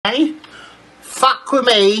okay? Fuck with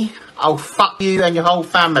me, I'll fuck you and your whole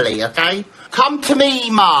family, okay? Come to me,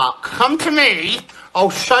 Mark. Come to me. I'll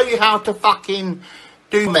show you how to fucking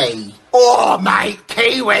do me. Oh, mate,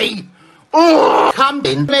 Kiwi. Oh, come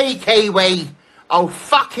in, me, Kiwi. I'll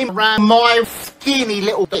fucking ram my skinny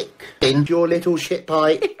little dick in your little shit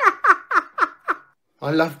pipe.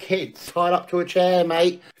 I love kids. Tied up to a chair,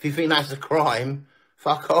 mate. If you think that's a crime,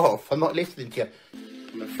 fuck off. I'm not listening to you.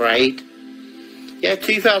 I'm afraid. Yeah,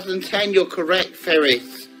 2010, you're correct,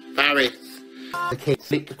 Ferris. The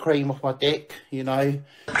kids licked the cream off my dick, you know.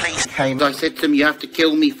 Police came. I said to them, you have to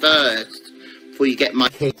kill me first before you get my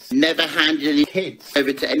kids. Never handed any kids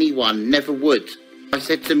over to anyone. Never would. I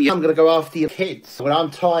said to them, I'm going to go after your kids. When I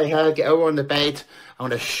untie her, get her on the bed, I'm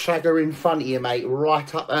going to shag her in front of you, mate,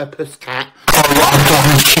 right up her puss cat.